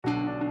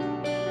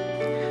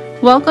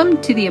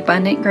Welcome to the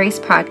Abundant Grace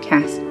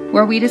Podcast,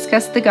 where we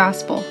discuss the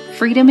gospel,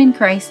 freedom in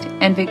Christ,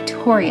 and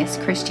victorious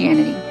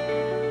Christianity.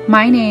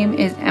 My name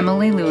is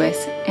Emily Lewis,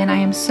 and I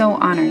am so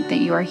honored that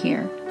you are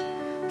here.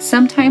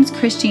 Sometimes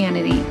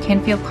Christianity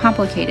can feel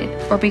complicated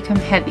or become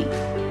heavy.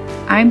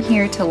 I'm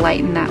here to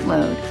lighten that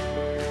load.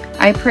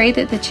 I pray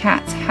that the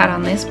chats had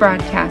on this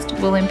broadcast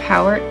will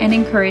empower and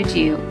encourage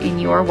you in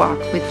your walk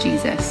with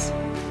Jesus.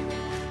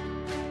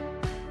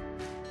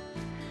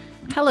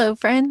 Hello,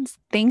 friends.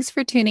 Thanks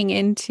for tuning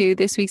in to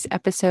this week's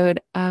episode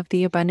of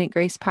the Abundant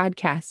Grace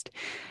Podcast.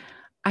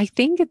 I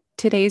think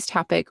today's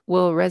topic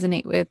will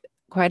resonate with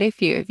quite a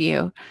few of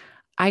you.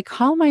 I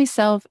call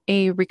myself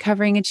a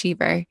recovering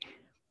achiever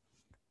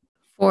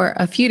for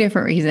a few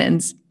different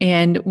reasons.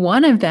 And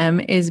one of them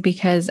is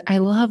because I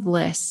love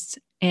lists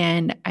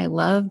and I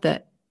love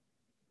the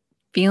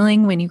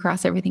feeling when you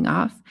cross everything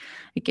off.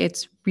 It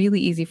gets really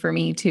easy for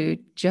me to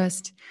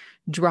just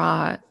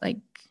draw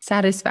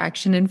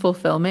satisfaction and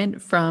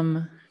fulfillment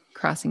from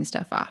crossing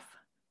stuff off.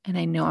 And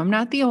I know I'm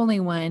not the only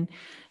one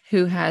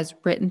who has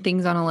written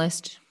things on a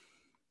list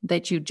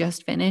that you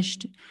just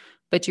finished,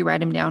 but you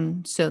write them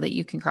down so that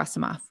you can cross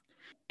them off.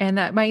 And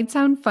that might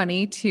sound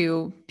funny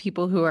to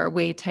people who are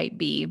way type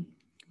B,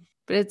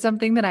 but it's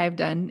something that I've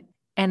done.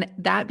 And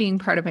that being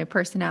part of my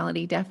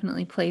personality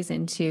definitely plays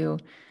into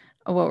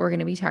what we're going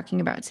to be talking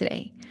about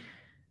today.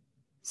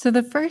 So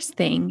the first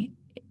thing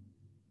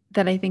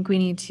that I think we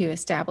need to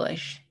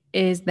establish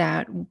is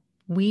that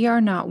we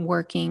are not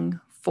working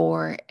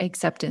for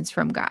acceptance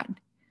from God.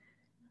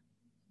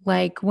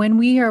 Like when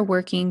we are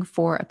working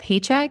for a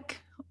paycheck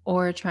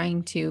or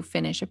trying to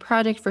finish a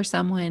project for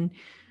someone,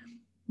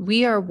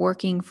 we are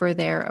working for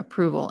their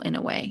approval in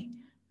a way.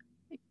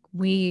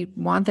 We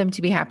want them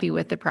to be happy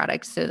with the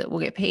product so that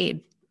we'll get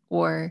paid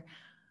or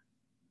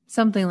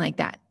something like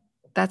that.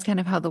 That's kind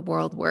of how the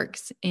world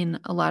works in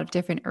a lot of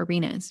different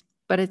arenas,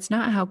 but it's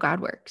not how God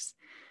works.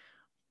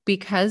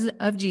 Because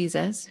of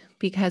Jesus,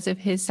 because of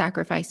his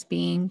sacrifice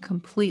being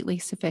completely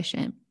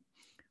sufficient,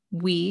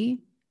 we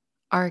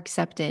are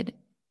accepted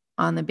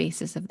on the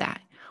basis of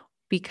that.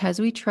 Because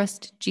we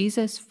trust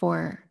Jesus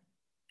for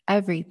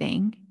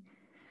everything,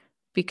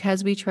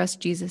 because we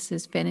trust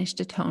Jesus' finished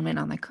atonement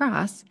on the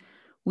cross,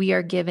 we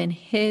are given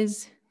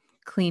his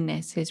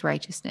cleanness, his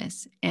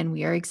righteousness, and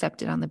we are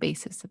accepted on the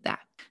basis of that.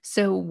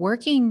 So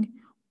working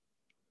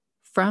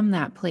from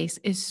that place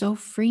is so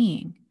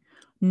freeing.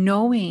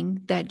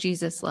 Knowing that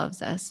Jesus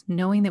loves us,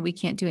 knowing that we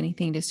can't do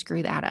anything to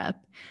screw that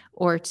up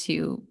or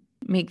to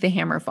make the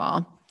hammer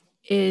fall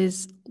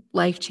is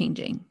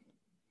life-changing.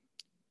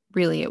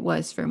 Really, it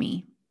was for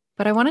me.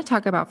 But I want to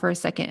talk about for a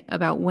second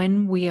about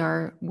when we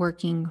are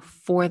working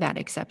for that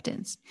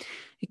acceptance.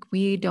 Like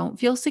we don't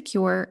feel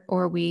secure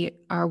or we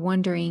are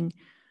wondering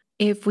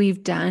if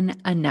we've done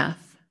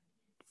enough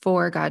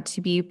for God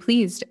to be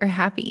pleased or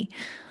happy.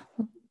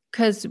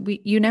 Because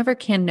you never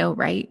can know,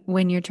 right,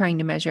 when you're trying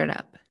to measure it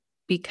up.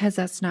 Because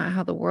that's not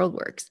how the world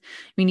works.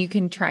 I mean, you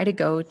can try to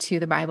go to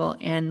the Bible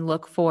and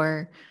look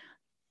for,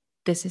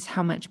 this is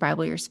how much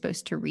Bible you're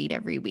supposed to read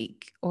every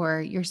week,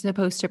 or you're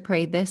supposed to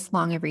pray this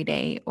long every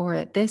day, or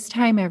at this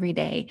time every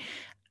day,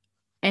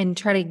 and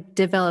try to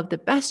develop the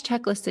best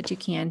checklist that you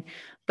can.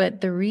 But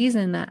the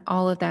reason that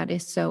all of that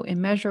is so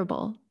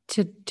immeasurable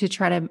to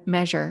try to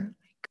measure,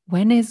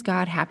 when is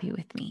God happy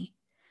with me?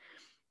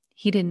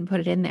 He didn't put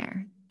it in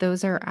there.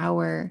 Those are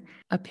our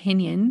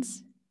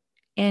opinions.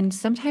 And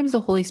sometimes the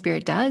Holy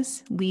Spirit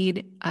does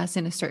lead us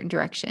in a certain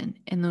direction.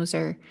 And those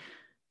are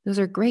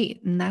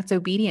great. And that's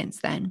obedience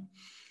then.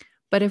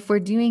 But if we're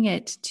doing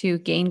it to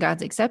gain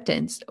God's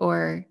acceptance,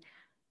 or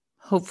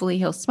hopefully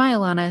he'll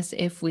smile on us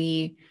if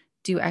we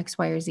do X,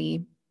 Y, or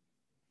Z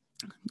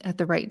at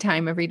the right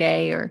time every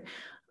day, or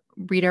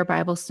read our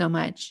Bible so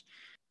much,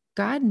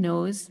 God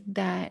knows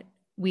that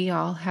we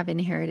all have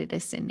inherited a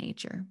sin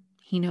nature.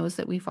 He knows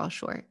that we fall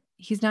short.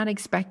 He's not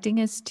expecting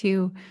us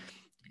to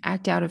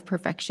act out of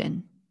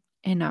perfection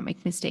and not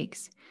make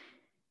mistakes.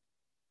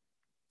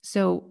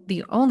 So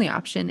the only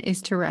option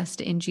is to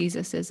rest in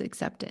Jesus's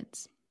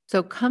acceptance.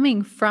 So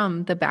coming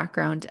from the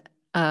background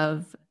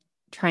of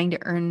trying to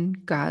earn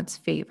God's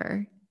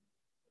favor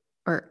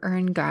or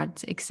earn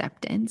God's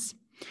acceptance,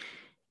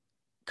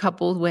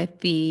 coupled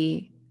with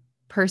the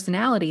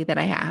personality that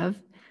I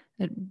have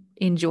that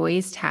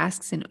enjoys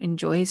tasks and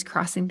enjoys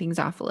crossing things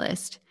off a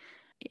list,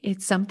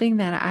 it's something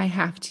that I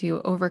have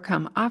to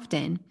overcome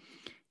often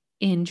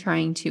in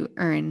trying to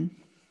earn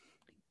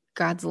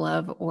God's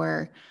love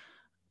or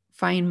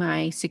find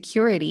my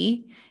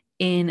security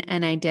in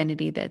an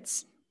identity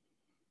that's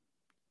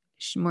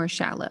more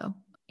shallow.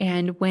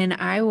 And when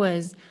I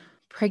was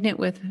pregnant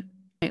with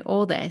my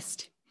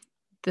oldest,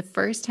 the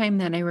first time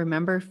that I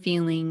remember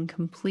feeling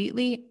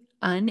completely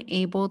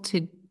unable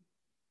to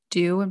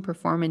do and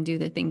perform and do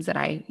the things that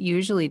I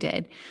usually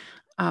did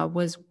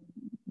was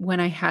when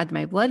I had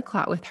my blood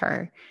clot with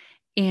her.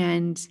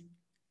 And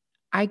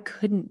I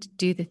couldn't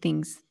do the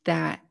things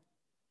that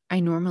I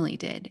normally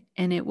did.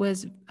 And it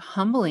was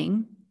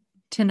humbling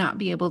to not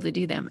be able to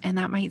do them. And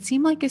that might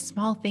seem like a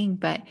small thing,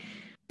 but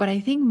But I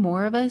think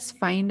more of us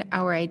find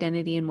our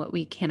identity in what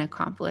we can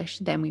accomplish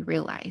than we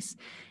realize.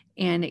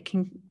 And it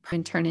can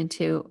turn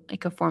into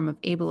like a form of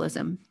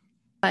ableism.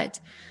 But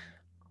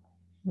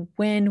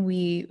when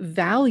we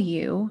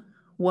value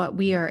what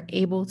we are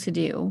able to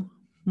do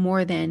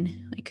more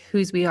than like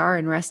whose we are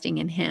and resting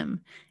in Him,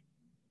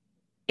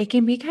 it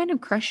can be kind of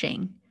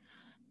crushing.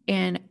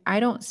 And I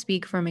don't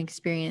speak from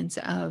experience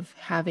of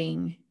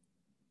having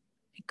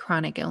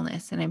chronic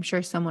illness, and I'm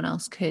sure someone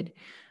else could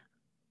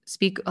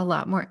speak a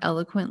lot more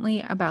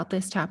eloquently about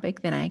this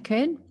topic than I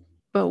could.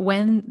 But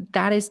when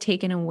that is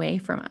taken away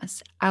from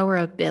us, our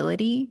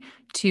ability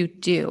to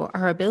do,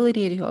 our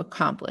ability to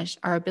accomplish,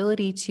 our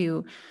ability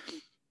to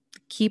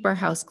keep our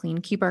house clean,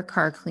 keep our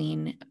car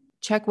clean,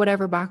 check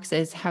whatever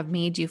boxes have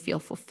made you feel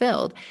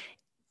fulfilled,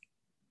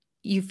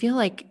 you feel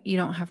like you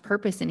don't have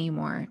purpose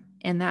anymore.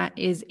 And that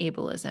is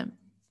ableism.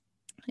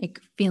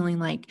 Like feeling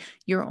like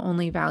you're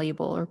only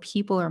valuable or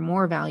people are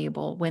more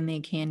valuable when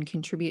they can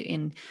contribute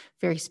in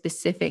very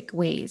specific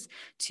ways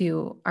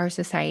to our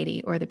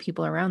society or the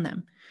people around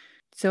them.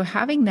 So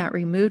having that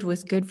removed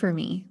was good for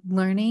me,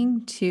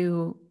 learning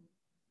to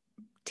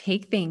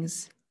take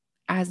things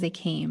as they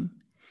came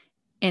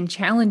and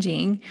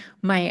challenging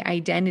my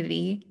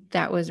identity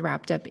that was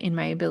wrapped up in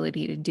my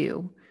ability to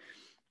do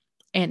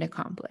and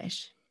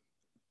accomplish.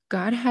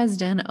 God has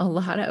done a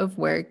lot of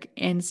work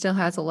and still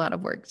has a lot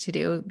of work to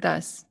do,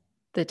 thus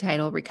the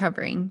title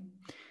Recovering,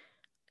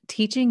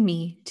 teaching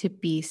me to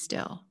be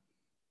still.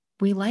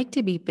 We like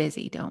to be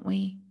busy, don't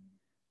we?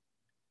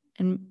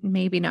 And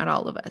maybe not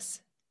all of us,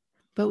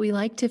 but we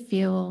like to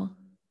feel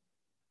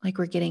like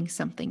we're getting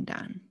something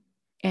done.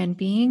 And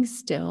being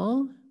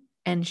still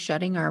and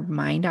shutting our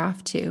mind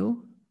off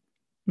too,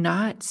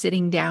 not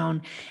sitting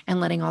down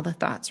and letting all the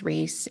thoughts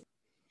race,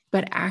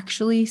 but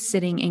actually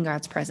sitting in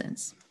God's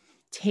presence.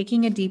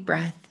 Taking a deep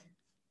breath,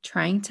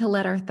 trying to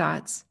let our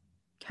thoughts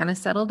kind of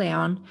settle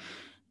down.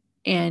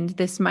 And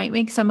this might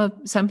make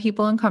some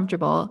people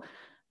uncomfortable,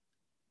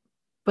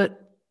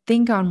 but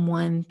think on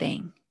one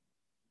thing.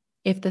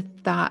 If the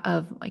thought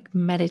of like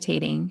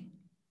meditating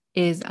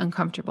is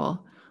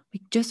uncomfortable,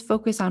 like just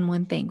focus on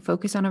one thing,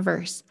 focus on a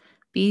verse,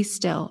 be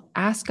still,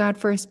 ask God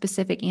for a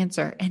specific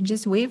answer, and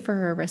just wait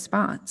for a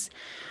response.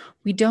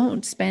 We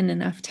don't spend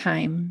enough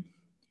time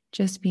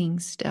just being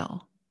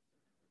still.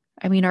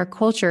 I mean, our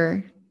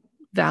culture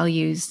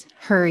values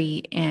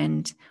hurry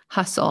and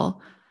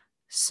hustle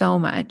so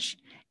much.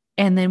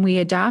 And then we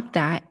adopt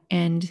that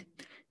and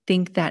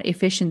think that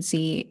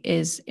efficiency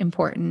is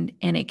important.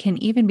 And it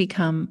can even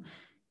become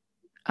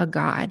a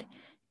god.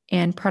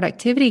 And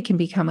productivity can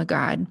become a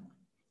god.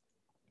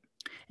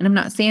 And I'm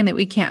not saying that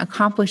we can't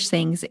accomplish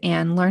things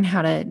and learn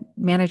how to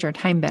manage our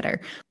time better.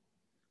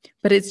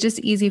 But it's just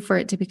easy for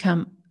it to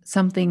become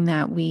something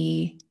that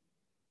we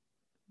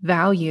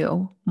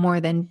value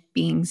more than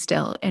being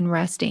still and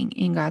resting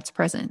in God's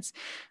presence,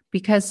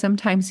 because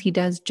sometimes He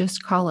does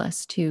just call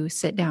us to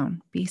sit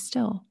down, be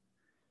still,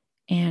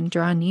 and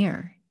draw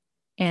near,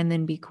 and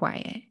then be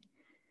quiet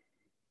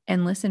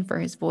and listen for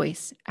His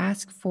voice.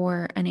 Ask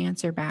for an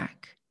answer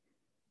back.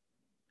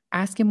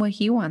 Ask Him what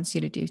He wants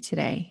you to do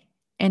today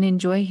and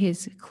enjoy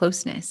His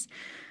closeness.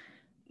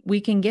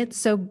 We can get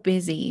so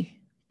busy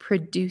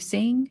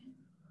producing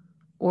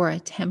or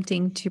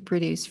attempting to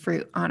produce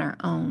fruit on our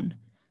own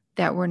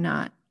that we're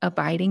not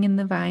abiding in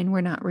the vine, we're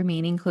not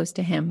remaining close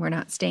to Him, we're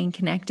not staying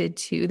connected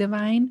to the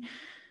vine,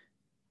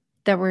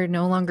 that we're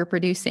no longer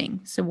producing.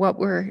 So what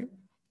we're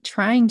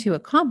trying to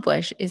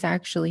accomplish is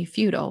actually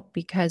futile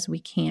because we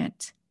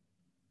can't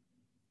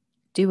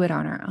do it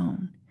on our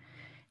own.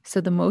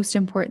 So the most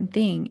important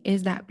thing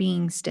is that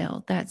being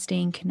still, that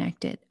staying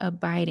connected,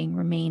 abiding,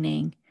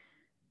 remaining,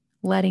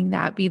 letting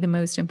that be the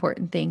most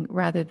important thing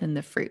rather than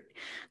the fruit.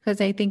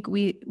 Because I think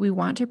we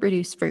want to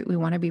produce fruit. We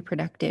want to be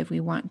productive. We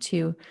want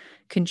to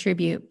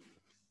contribute.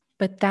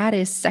 But that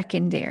is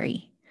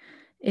secondary.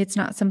 It's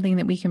not something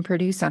that we can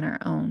produce on our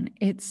own.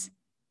 It's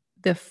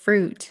the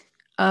fruit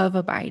of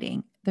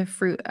abiding, the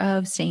fruit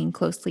of staying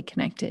closely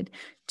connected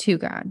to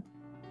God.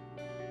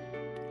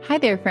 Hi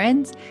there,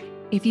 friends.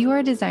 If you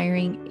are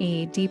desiring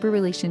a deeper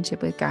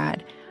relationship with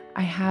God,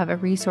 I have a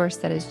resource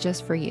that is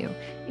just for you.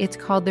 It's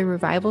called the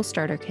Revival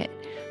Starter Kit.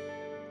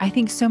 I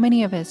think so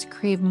many of us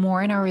crave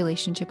more in our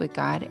relationship with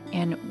God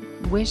and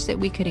wish that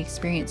we could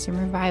experience some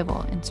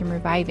revival and some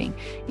reviving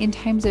in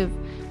times of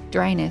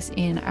dryness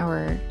in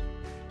our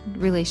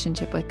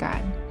relationship with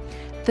God.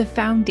 The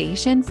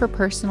foundation for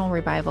personal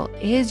revival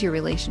is your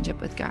relationship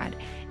with God.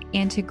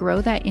 And to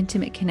grow that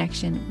intimate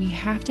connection, we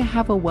have to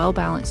have a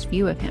well-balanced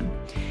view of Him.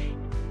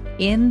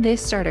 In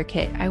this starter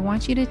kit, I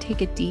want you to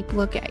take a deep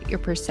look at your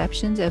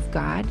perceptions of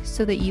God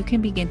so that you can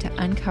begin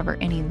to uncover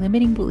any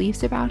limiting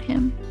beliefs about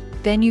Him.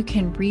 Then you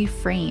can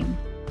reframe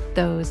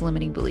those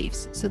limiting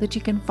beliefs so that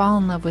you can fall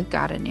in love with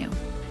God anew.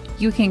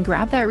 You can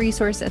grab that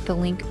resource at the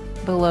link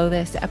below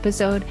this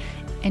episode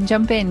and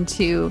jump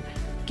into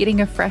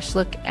getting a fresh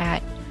look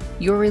at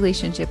your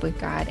relationship with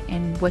God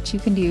and what you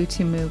can do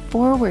to move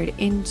forward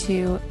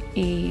into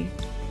a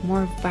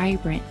more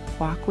vibrant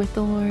walk with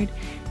the Lord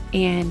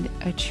and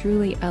a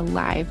truly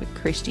alive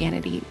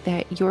Christianity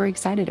that you're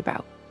excited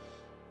about.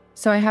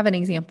 So I have an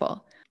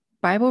example.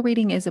 Bible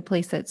reading is a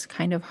place that's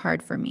kind of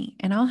hard for me,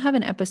 and I'll have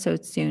an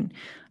episode soon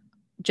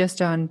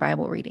just on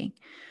Bible reading.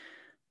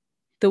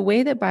 The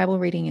way that Bible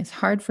reading is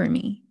hard for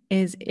me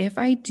is if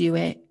I do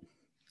it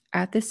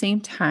at the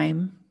same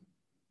time,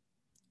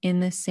 in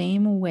the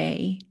same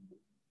way,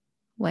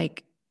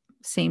 like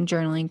same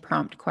journaling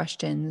prompt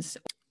questions,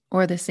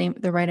 or the same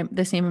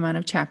amount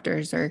of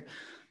chapters, or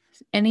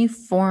any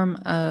form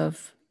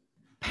of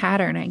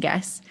pattern, I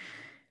guess.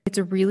 It's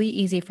really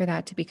easy for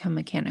that to become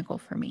mechanical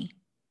for me,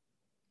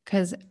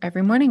 because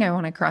every morning I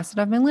want to cross it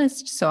off my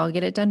list, so I'll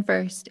get it done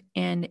first.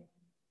 And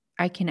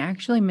I can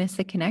actually miss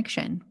the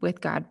connection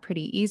with God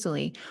pretty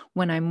easily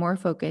when I'm more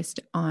focused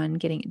on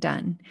getting it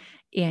done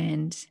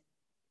and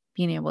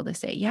being able to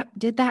say, yep,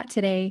 did that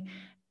today.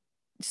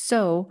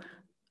 So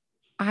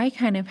I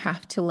kind of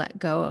have to let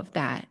go of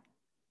that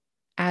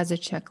as a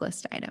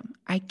checklist item.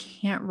 I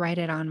can't write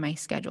it on my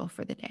schedule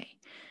for the day.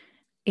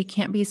 It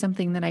can't be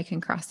something that I can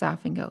cross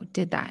off and go,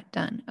 did that,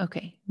 done.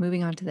 Okay,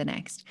 moving on to the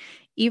next.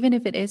 Even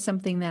if it is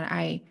something that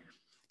I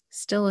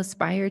still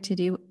aspire to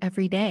do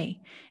every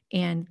day,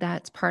 and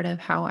that's part of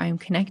how I'm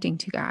connecting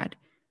to God,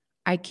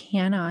 I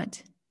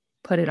cannot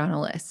put it on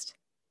a list.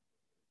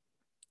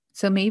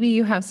 So maybe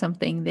you have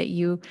something that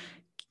you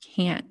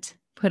can't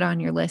put on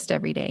your list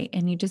every day,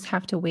 and you just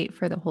have to wait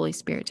for the Holy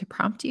Spirit to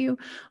prompt you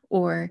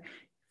or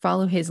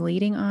follow his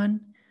leading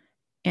on.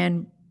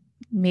 And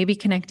maybe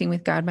connecting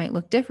with God might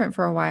look different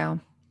for a while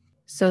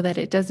so that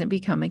it doesn't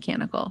become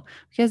mechanical,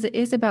 because it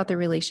is about the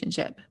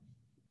relationship.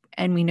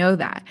 And we know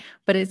that,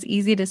 but it's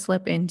easy to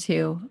slip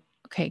into,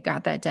 okay,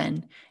 got that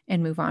done,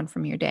 and move on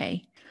from your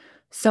day.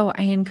 So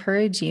I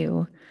encourage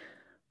you,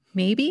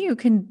 maybe you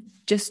can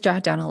just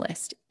jot down a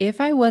list.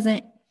 If I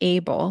wasn't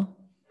able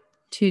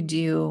to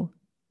do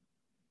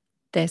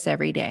this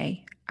every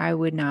day, I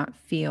would not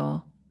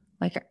feel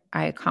like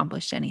I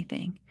accomplished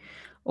anything.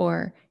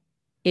 Or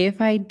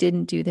if I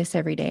didn't do this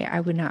every day,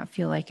 I would not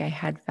feel like I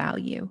had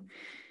value.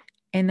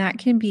 And that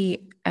can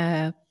be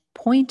a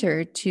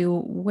pointer to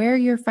where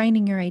you're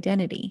finding your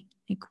identity.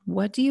 Like,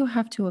 what do you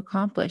have to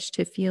accomplish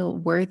to feel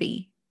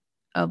worthy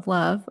of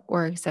love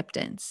or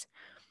acceptance?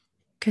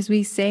 Because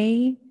we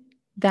say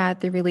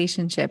that the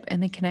relationship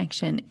and the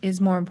connection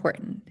is more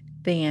important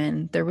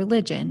than the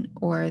religion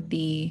or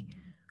the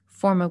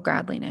form of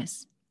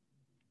godliness.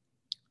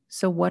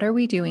 So, what are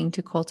we doing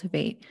to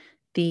cultivate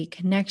the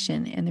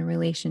connection and the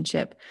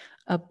relationship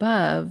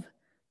above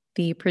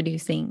the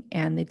producing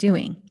and the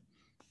doing?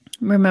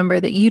 Remember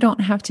that you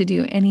don't have to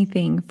do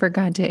anything for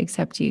God to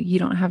accept you. You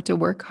don't have to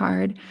work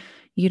hard.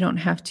 You don't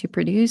have to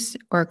produce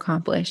or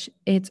accomplish.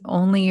 It's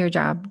only your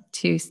job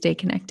to stay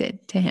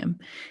connected to Him,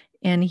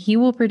 and He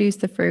will produce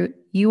the fruit.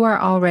 You are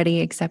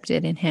already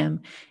accepted in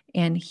Him,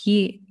 and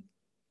He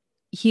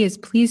is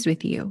pleased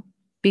with you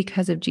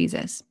because of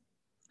Jesus.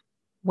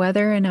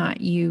 Whether or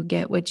not you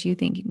get what you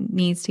think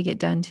needs to get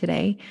done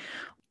today,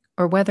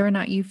 or whether or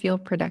not you feel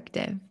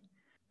productive.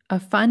 A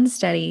fun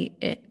study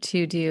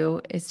to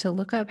do is to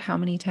look up how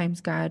many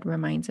times God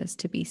reminds us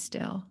to be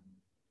still.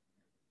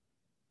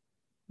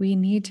 We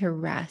need to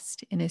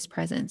rest in His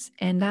presence.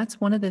 And that's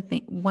one other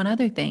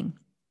thing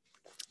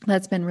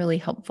that's been really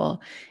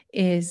helpful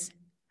is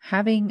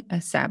having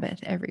a Sabbath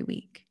every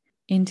week,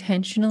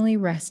 intentionally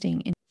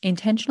resting,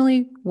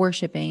 intentionally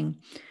worshiping,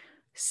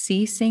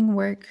 ceasing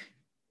work,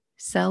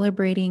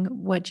 celebrating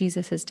what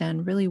Jesus has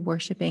done, really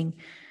worshiping.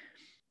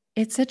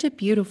 It's such a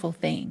beautiful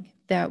thing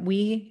that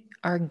we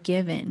are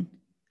given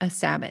a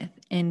Sabbath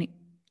and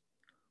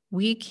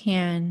we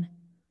can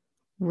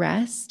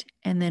rest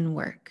and then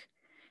work.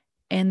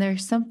 And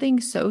there's something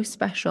so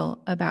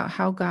special about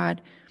how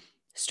God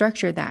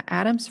structured that.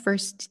 Adam's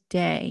first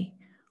day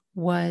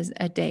was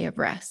a day of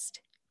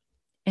rest.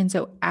 And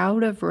so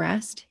out of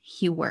rest,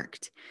 he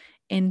worked.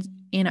 And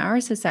in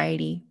our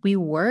society, we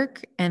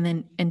work and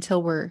then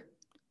until we're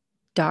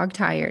dog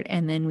tired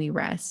and then we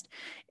rest.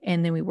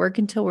 And then we work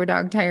until we're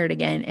dog tired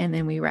again and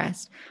then we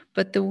rest.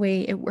 But the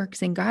way it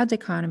works in God's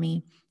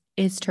economy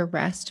is to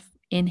rest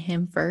in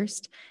Him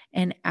first.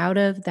 And out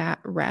of that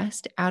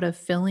rest, out of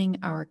filling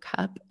our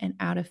cup and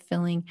out of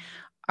filling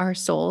our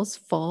souls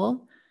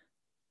full,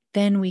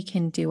 then we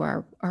can do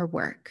our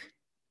work.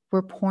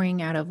 We're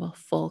pouring out of a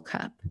full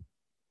cup.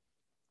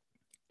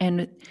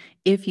 And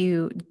if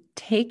you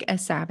take a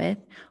Sabbath,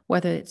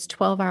 whether it's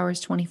 12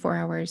 hours, 24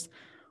 hours,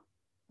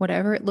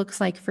 whatever it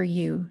looks like for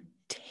you,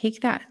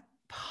 take that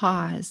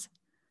pause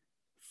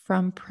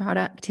from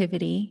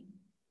productivity,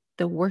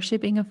 the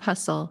worshiping of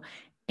hustle,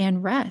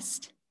 and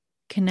rest.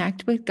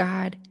 Connect with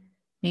God,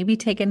 maybe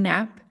take a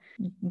nap,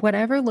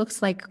 whatever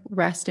looks like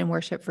rest and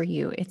worship for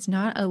you. It's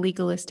not a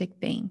legalistic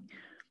thing.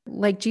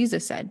 Like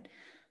Jesus said,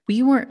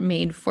 we weren't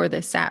made for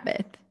the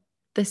Sabbath.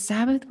 The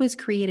Sabbath was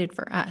created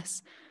for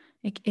us.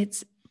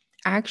 It's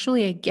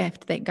actually a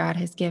gift that God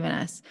has given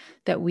us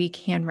that we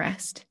can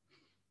rest.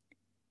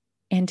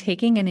 And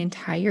taking an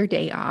entire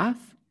day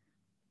off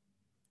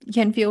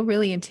can feel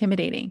really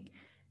intimidating,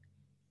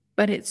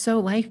 but it's so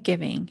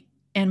life-giving.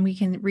 and we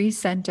can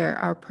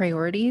recenter our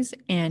priorities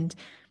and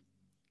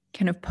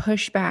kind of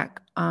push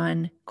back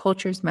on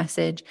culture's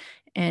message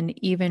and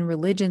even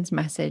religion's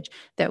message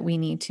that we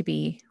need to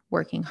be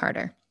working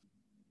harder.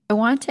 I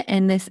want to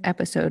end this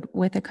episode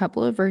with a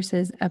couple of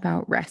verses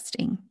about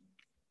resting.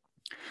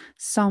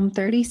 Psalm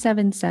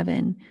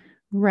 37:7,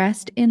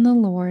 rest in the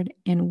Lord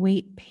and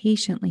wait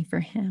patiently for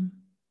him.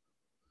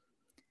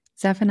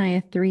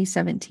 Zephaniah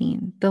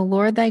 3:17, the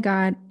Lord thy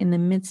God in the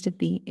midst of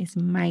thee is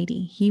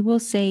mighty. He will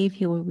save,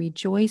 he will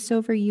rejoice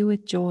over you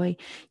with joy.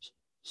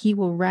 He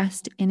will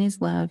rest in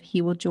his love.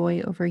 He will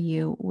joy over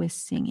you with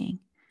singing.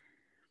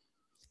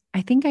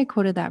 I think I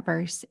quoted that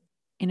verse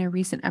in a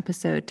recent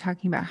episode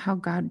talking about how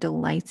God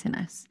delights in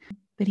us,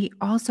 but he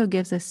also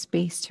gives us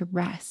space to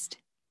rest.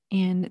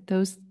 And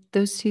those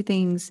two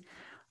things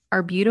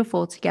are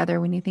beautiful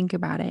together when you think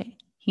about it.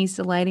 He's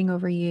delighting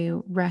over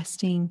you,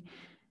 resting,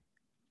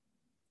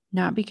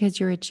 not because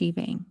you're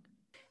achieving.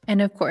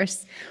 And of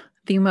course,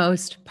 the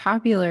most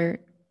popular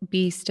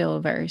be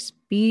still verse,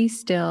 be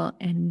still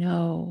and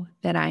know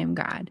that I am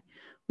God.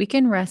 We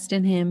can rest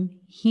in him.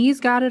 He's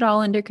got it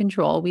all under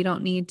control. We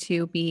don't need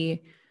to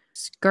be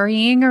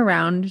scurrying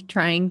around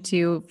trying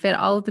to fit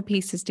all of the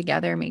pieces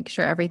together, make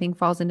sure everything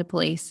falls into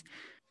place.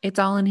 It's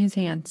all in his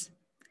hands.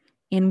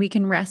 And we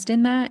can rest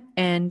in that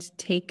and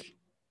take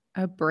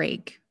a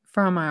break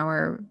from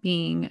our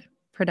being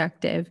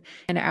productive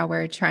and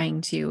our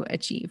trying to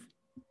achieve.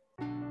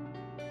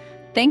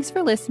 Thanks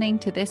for listening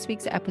to this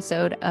week's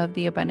episode of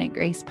the Abundant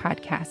Grace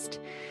Podcast.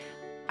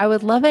 I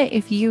would love it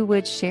if you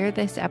would share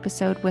this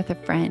episode with a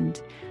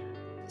friend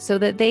so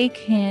that they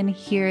can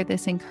hear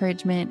this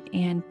encouragement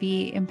and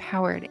be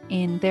empowered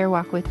in their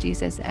walk with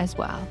Jesus as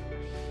well.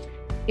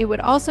 It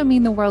would also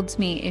mean the world to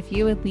me if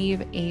you would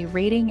leave a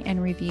rating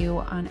and review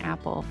on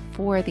Apple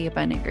for the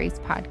Abundant Grace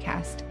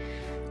Podcast.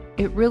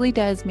 It really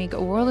does make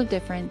a world of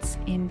difference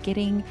in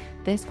getting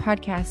this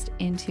podcast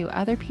into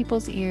other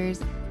people's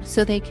ears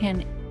so they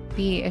can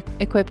be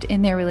equipped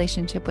in their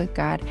relationship with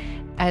God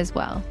as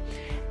well.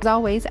 As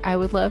always, I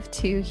would love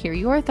to hear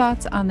your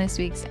thoughts on this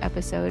week's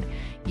episode.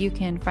 You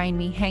can find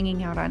me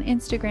hanging out on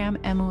Instagram,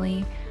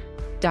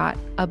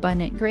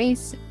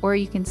 Emily.abundantgrace, or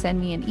you can send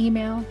me an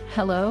email,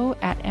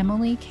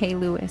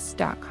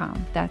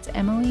 hello@emilyklouis.com. That's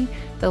Emily,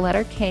 the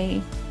letter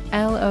K,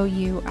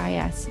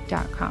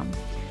 LOUIS.com.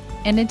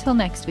 And until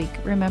next week,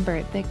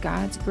 remember that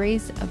God's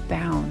grace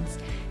abounds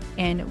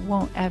and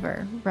won't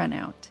ever run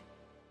out.